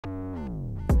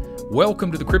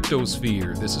Welcome to the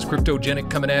Cryptosphere. This is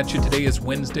Cryptogenic coming at you. Today is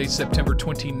Wednesday, September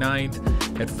 29th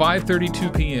at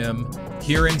 5:32 p.m.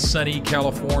 here in sunny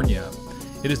California.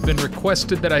 It has been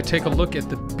requested that I take a look at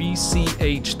the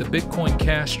BCH, the Bitcoin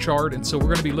Cash chart, and so we're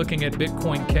going to be looking at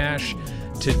Bitcoin Cash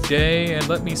today. And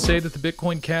let me say that the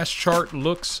Bitcoin Cash chart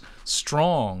looks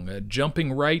strong.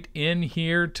 Jumping right in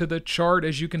here to the chart,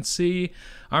 as you can see,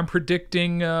 I'm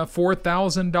predicting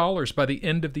 $4,000 by the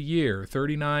end of the year,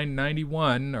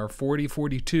 $39.91 or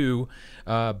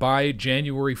 $40.42 by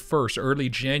January 1st, early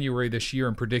January this year.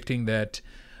 I'm predicting that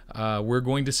we're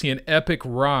going to see an epic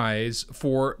rise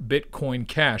for Bitcoin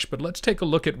Cash. But let's take a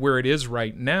look at where it is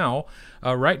right now.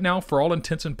 Right now, for all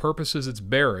intents and purposes, it's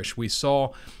bearish. We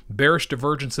saw bearish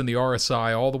divergence in the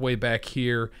RSI all the way back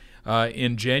here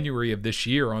in January of this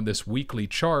year on this weekly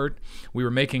chart. We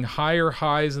were making higher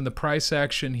highs in the price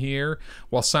action here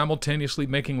while simultaneously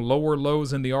making lower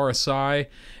lows in the RSI.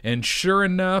 And sure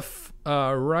enough,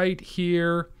 right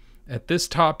here at this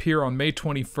top here on May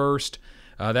 21st,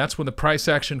 that's when the price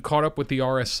action caught up with the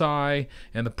RSI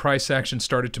and the price action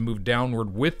started to move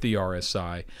downward with the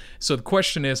RSI. So the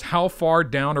question is, how far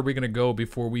down are we going to go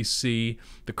before we see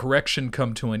the correction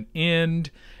come to an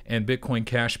end and Bitcoin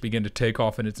Cash begin to take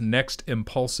off in its next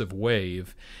impulsive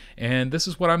wave? And this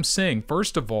is what I'm saying.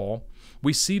 First of all,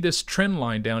 we see this trend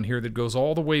line down here that goes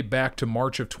all the way back to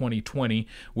March of 2020.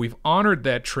 We've honored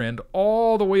that trend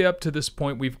all the way up to this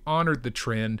point. We've honored the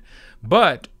trend,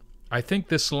 but I think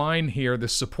this line here, the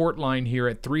support line here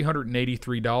at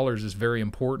 $383 is very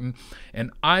important,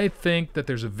 and I think that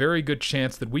there's a very good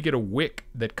chance that we get a wick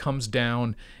that comes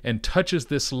down and touches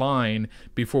this line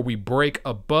before we break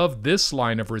above this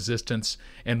line of resistance.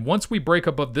 And once we break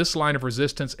above this line of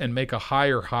resistance and make a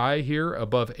higher high here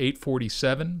above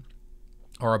 847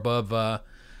 or above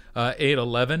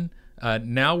 811,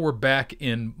 now we're back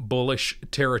in bullish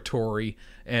territory,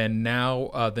 and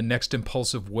now the next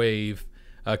impulsive wave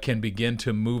can begin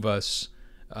to move us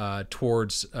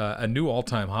towards a new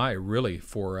all-time high, really,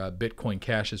 for Bitcoin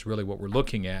Cash is really what we're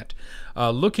looking at.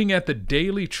 Looking at the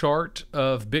daily chart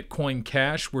of Bitcoin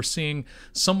Cash, we're seeing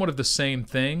somewhat of the same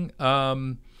thing.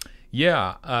 Assuming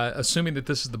that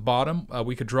this is the bottom,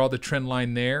 we could draw the trend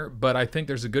line there, but I think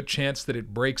there's a good chance that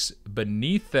it breaks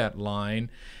beneath that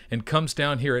line and comes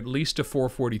down here at least to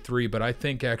 443, but I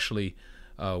think actually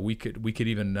we could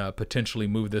even potentially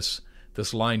move this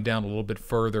line down a little bit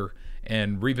further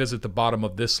and revisit the bottom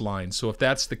of this line. So if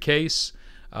that's the case,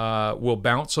 we'll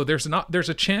bounce. So there's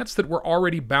a chance that we're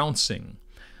already bouncing,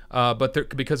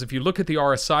 because if you look at the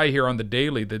RSI here on the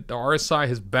daily, the RSI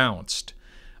has bounced.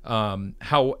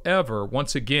 However,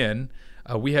 once again,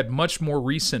 we had much more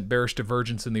recent bearish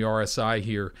divergence in the RSI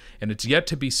here, and it's yet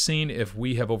to be seen if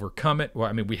we have overcome it. Well,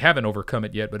 I mean, we haven't overcome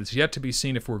it yet, but it's yet to be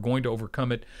seen if we're going to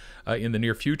overcome it in the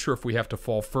near future, if we have to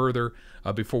fall further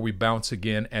before we bounce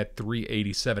again at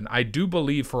 387. I do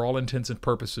believe, for all intents and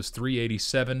purposes,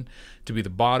 387 to be the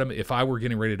bottom. If I were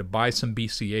getting ready to buy some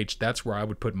BCH, that's where I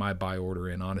would put my buy order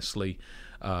in, honestly,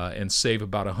 and save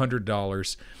about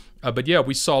 $100. But yeah,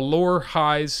 we saw lower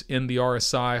highs in the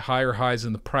RSI, higher highs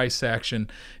in the price action.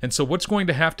 And so what's going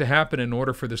to happen in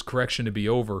order for this correction to be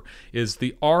over is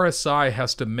the RSI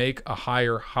has to make a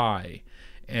higher high.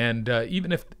 And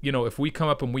even if we come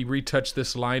up and we retouch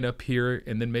this line up here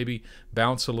and then maybe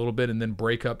bounce a little bit and then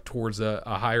break up towards a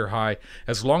higher high,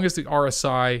 as long as the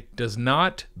RSI does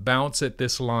not bounce at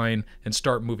this line and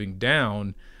start moving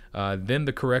down, then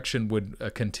the correction would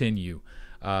continue.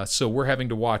 So we're having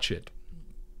to watch it.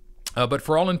 But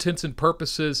for all intents and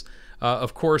purposes,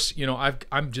 of course,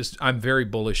 I'm very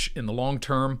bullish in the long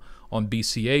term on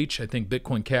BCH. I think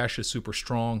Bitcoin Cash is super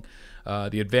strong.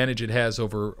 The advantage it has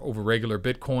over regular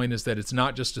Bitcoin is that it's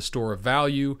not just a store of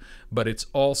value, but it's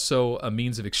also a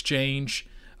means of exchange.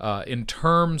 In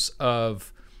terms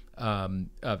of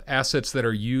assets that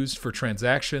are used for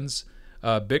transactions,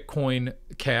 Bitcoin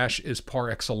Cash is par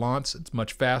excellence. It's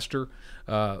much faster,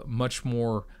 much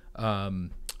more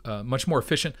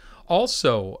efficient.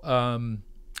 Also,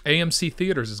 AMC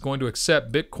Theaters is going to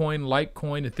accept Bitcoin,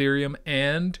 Litecoin, Ethereum,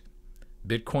 and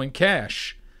Bitcoin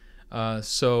Cash.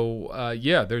 The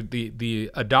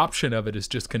adoption of it is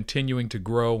just continuing to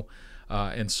grow,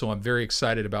 and so I'm very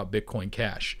excited about Bitcoin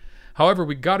Cash. However,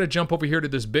 we got to jump over here to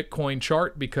this Bitcoin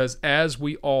chart because, as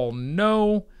we all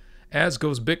know, as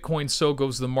goes Bitcoin, so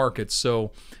goes the market.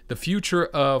 So the future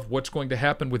of what's going to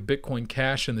happen with Bitcoin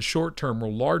Cash in the short term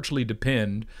will largely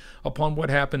depend upon what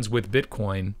happens with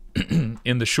Bitcoin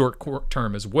in the short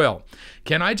term as well.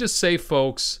 Can I just say,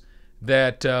 folks,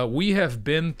 that we have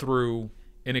been through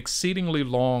an exceedingly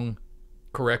long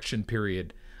correction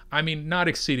period. I mean, not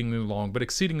exceedingly long, but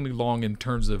exceedingly long in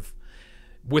terms of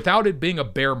without it being a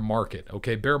bear market.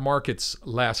 Okay, bear markets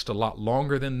last a lot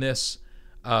longer than this,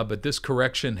 but this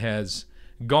correction has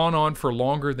gone on for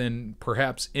longer than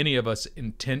perhaps any of us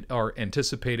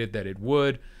anticipated that it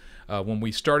would. When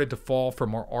we started to fall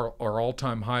from our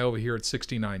all-time high over here at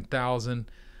 69,000,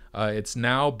 it's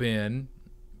now been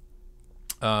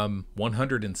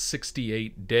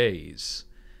 168 days,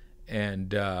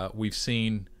 and we've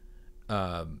seen,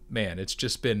 man,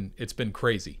 it's been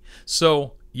crazy.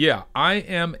 So yeah, I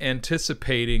am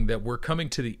anticipating that we're coming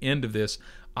to the end of this.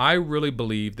 I really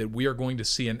believe that we are going to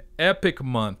see an epic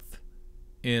month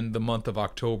in the month of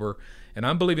October, and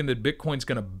I'm believing that Bitcoin's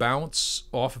going to bounce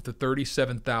off of the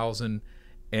 37,000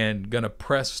 and going to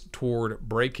press toward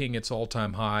breaking its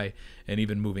all-time high and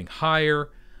even moving higher.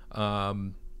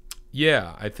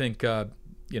 Yeah, I think,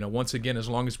 once again, as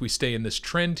long as we stay in this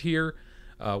trend here,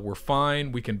 we're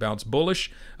fine. We can bounce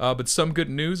bullish. But some good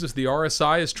news is the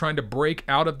RSI is trying to break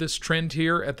out of this trend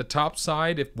here at the top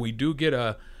side. If we do get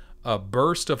a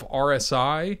burst of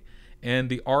RSI and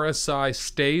the RSI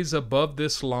stays above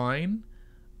this line,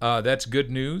 that's good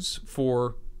news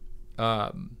for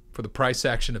the price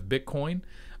action of Bitcoin.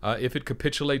 If it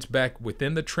capitulates back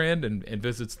within the trend and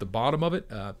visits the bottom of it,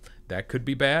 that could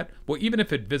be bad. Well, even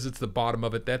if it visits the bottom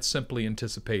of it, that simply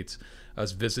anticipates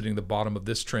us visiting the bottom of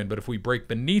this trend. But if we break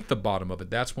beneath the bottom of it,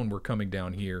 that's when we're coming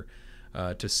down here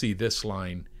to see this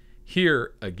line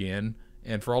here again.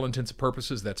 And for all intents and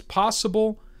purposes, that's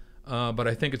possible, but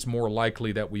I think it's more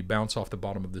likely that we bounce off the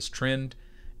bottom of this trend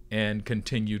and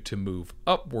continue to move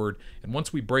upward. And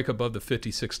once we break above the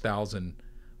 56,000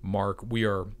 mark, we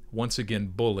are once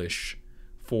again bullish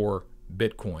for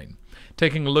Bitcoin.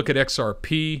 Taking a look at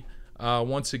XRP,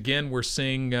 once again we're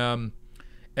seeing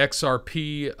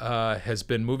XRP has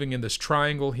been moving in this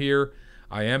triangle here.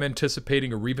 I am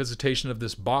anticipating a revisitation of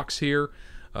this box here.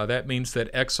 That means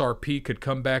that XRP could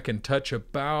come back and touch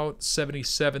about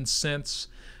 77 cents,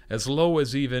 as low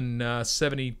as even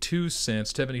 72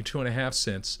 cents, 72.5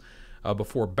 cents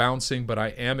before bouncing. But I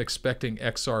am expecting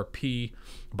XRP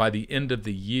by the end of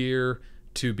the year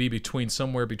to be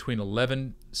somewhere between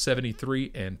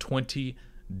 $11.73 and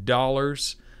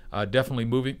 $20.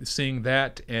 Definitely seeing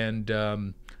that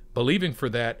and believing for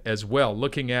that as well.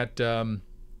 Looking at the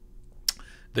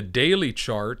daily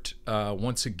chart,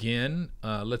 once again,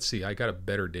 let's see, I got a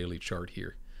better daily chart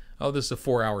here. Oh, this is a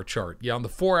 4-hour chart. Yeah, on the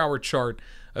 4-hour chart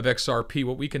of XRP,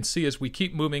 what we can see is we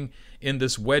keep moving in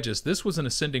this wedges. This was an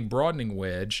ascending broadening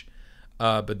wedge,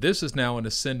 but this is now an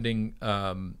ascending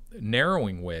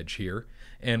narrowing wedge here.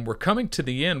 And we're coming to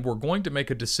the end. We're going to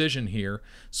make a decision here.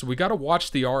 So we got to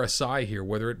watch the RSI here,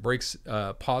 whether it breaks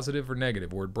positive or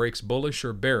negative, or it breaks bullish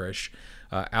or bearish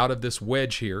out of this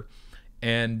wedge here.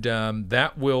 And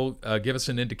that will give us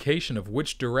an indication of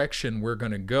which direction we're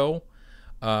going to go.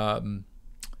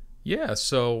 Yeah,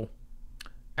 so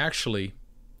actually,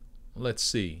 let's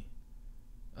see.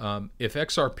 If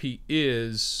XRP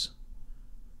is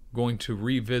going to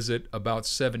revisit about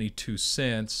 72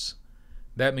 cents,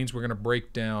 that means we're going to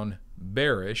break down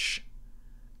bearish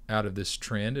out of this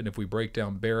trend. And if we break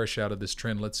down bearish out of this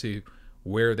trend, let's see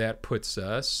where that puts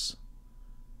us.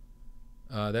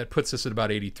 That puts us at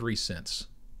about 83 cents.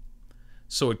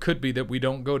 So it could be that we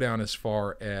don't go down as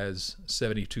far as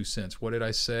 72 cents. What did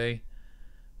I say?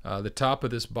 The top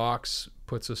of this box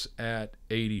puts us at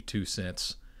 82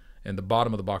 cents. And the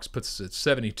bottom of the box puts us at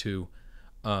 72.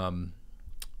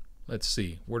 Let's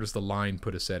see. Where does the line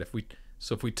put us at? If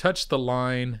we touch the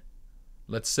line,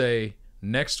 let's say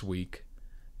next week,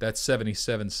 that's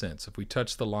 77 cents. If we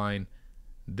touch the line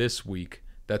this week,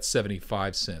 that's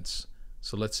 75 cents.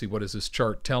 So let's see, what is this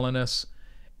chart telling us?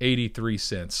 83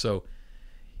 cents. So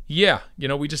yeah,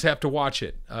 we just have to watch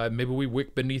it. Maybe we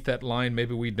wick beneath that line,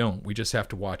 maybe we don't. We just have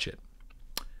to watch it.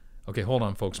 Okay, hold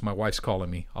on, folks. My wife's calling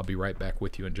me. I'll be right back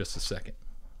with you in just a second.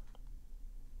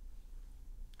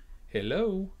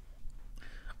 Hello.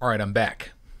 All right, I'm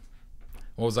back.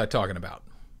 What was I talking about?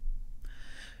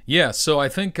 Yeah, so I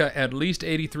think at least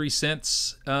 83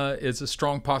 cents is a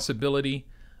strong possibility.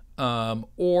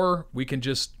 Or we can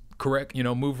just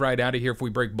move right out of here. If we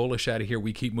break bullish out of here,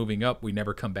 we keep moving up. We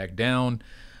never come back down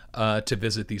to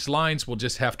visit these lines. We'll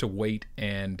just have to wait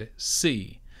and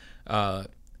see.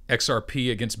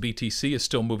 XRP against BTC is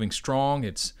still moving strong.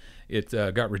 It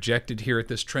got rejected here at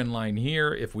this trend line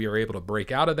here. If we are able to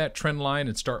break out of that trend line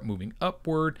and start moving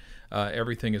upward,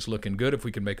 everything is looking good. If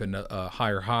we can make a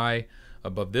higher high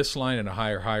above this line and a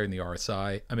higher high in the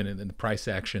RSI, in the price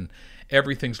action,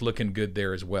 everything's looking good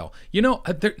there as well.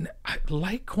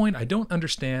 Litecoin, I don't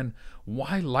understand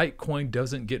why Litecoin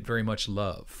doesn't get very much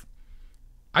love.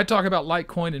 I talk about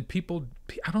Litecoin and people,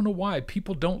 I don't know why,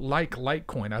 people don't like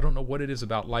Litecoin. I don't know what it is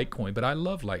about Litecoin, but I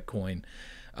love Litecoin.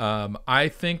 I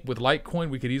think with Litecoin,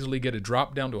 we could easily get a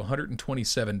drop down to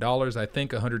 $127. I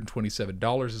think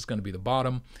 $127 is going to be the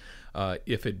bottom.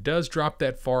 If it does drop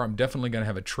that far, I'm definitely going to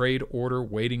have a trade order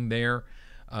waiting there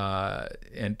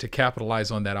and to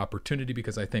capitalize on that opportunity,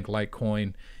 because I think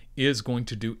Litecoin is going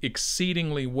to do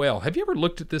exceedingly well. Have you ever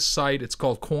looked at this site? It's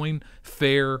called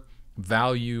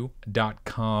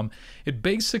coinfairvalue.com. It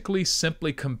basically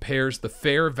simply compares the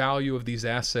fair value of these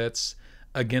assets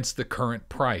against the current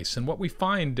price. And what we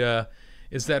find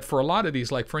is that for a lot of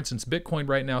these, like for instance, Bitcoin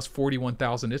right now is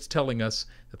 41,000. It's telling us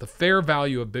that the fair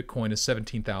value of Bitcoin is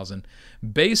 17,000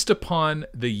 based upon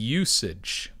the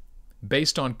usage,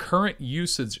 based on current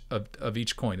usage of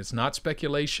each coin. It's not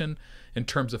speculation in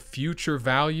terms of future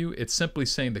value. It's simply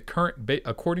saying the current,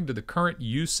 according to the current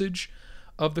usage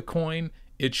of the coin,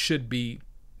 it should be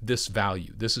this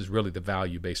value. This is really the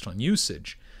value based on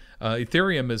usage.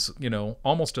 Ethereum is,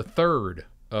 almost a third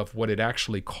of what it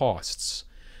actually costs.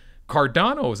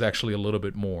 Cardano is actually a little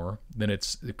bit more than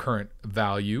its the current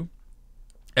value.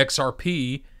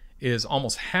 XRP is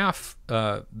almost half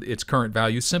its current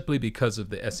value, simply because of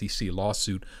the SEC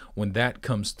lawsuit. When that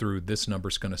comes through, this number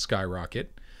is going to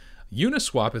skyrocket.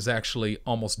 Uniswap is actually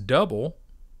almost double,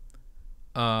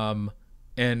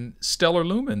 and Stellar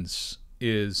Lumens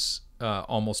is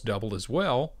almost double as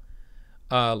well.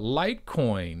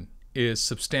 Litecoin is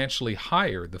substantially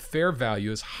higher. The fair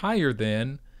value is higher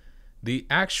than the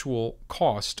actual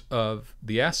cost of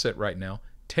the asset right now.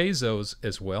 Tezos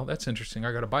as well. That's interesting.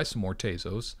 I got to buy some more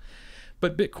Tezos.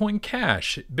 But Bitcoin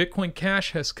Cash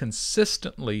has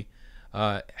consistently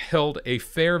held a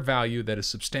fair value that is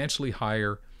substantially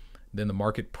higher than the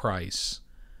market price.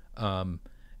 And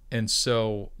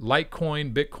so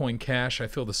Litecoin, Bitcoin Cash, I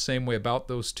feel the same way about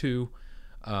those two.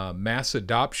 Mass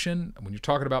adoption, when you're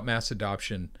talking about mass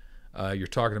adoption, you're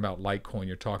talking about Litecoin,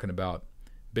 you're talking about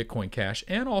Bitcoin Cash,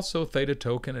 and also Theta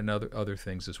Token and other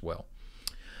things as well.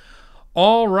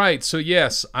 All right, so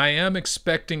yes, I am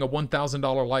expecting a $1,000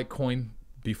 Litecoin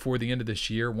before the end of this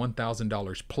year,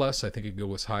 $1,000 plus. I think it could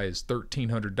go as high as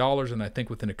 $1,300, and I think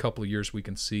within a couple of years we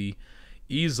can see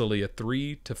easily a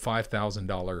 $3,000 to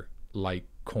 $5,000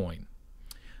 Litecoin.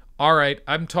 All right,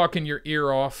 I'm talking your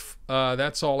ear off.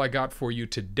 That's all I got for you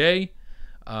today.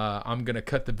 I'm going to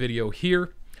cut the video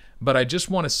here, but I just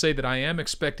want to say that I am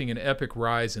expecting an epic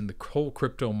rise in the whole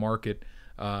crypto market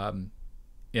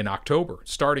in October.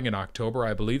 Starting in October,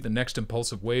 I believe the next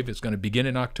impulsive wave is going to begin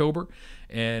in October,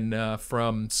 and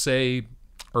from, say,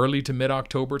 early to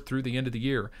mid-October through the end of the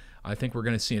year, I think we're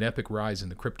going to see an epic rise in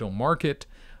the crypto market,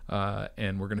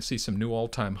 and we're going to see some new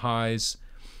all-time highs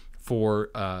for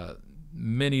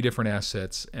many different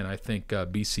assets, and I think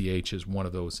BCH is one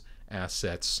of those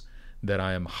assets that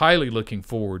I am highly looking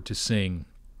forward to seeing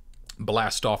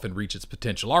blast off and reach its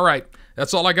potential. All right,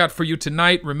 that's all I got for you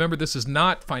tonight. Remember, this is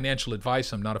not financial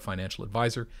advice. I'm not a financial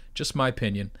advisor, just my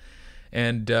opinion.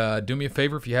 And do me a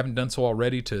favor, if you haven't done so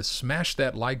already, to smash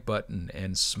that like button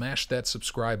and smash that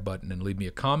subscribe button and leave me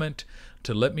a comment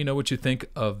to let me know what you think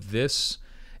of this.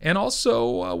 And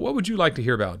also, what would you like to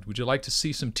hear about? Would you like to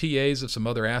see some TAs of some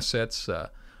other assets?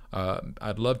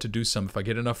 I'd love to do some. If I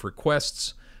get enough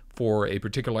requests for a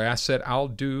particular asset, I'll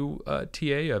do a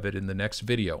TA of it in the next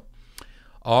video.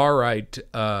 All right.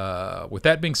 With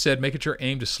that being said, make it your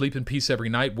aim to sleep in peace every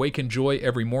night, wake in joy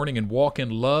every morning, and walk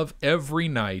in love every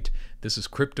night. This is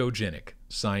Cryptogenic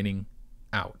signing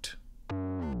out.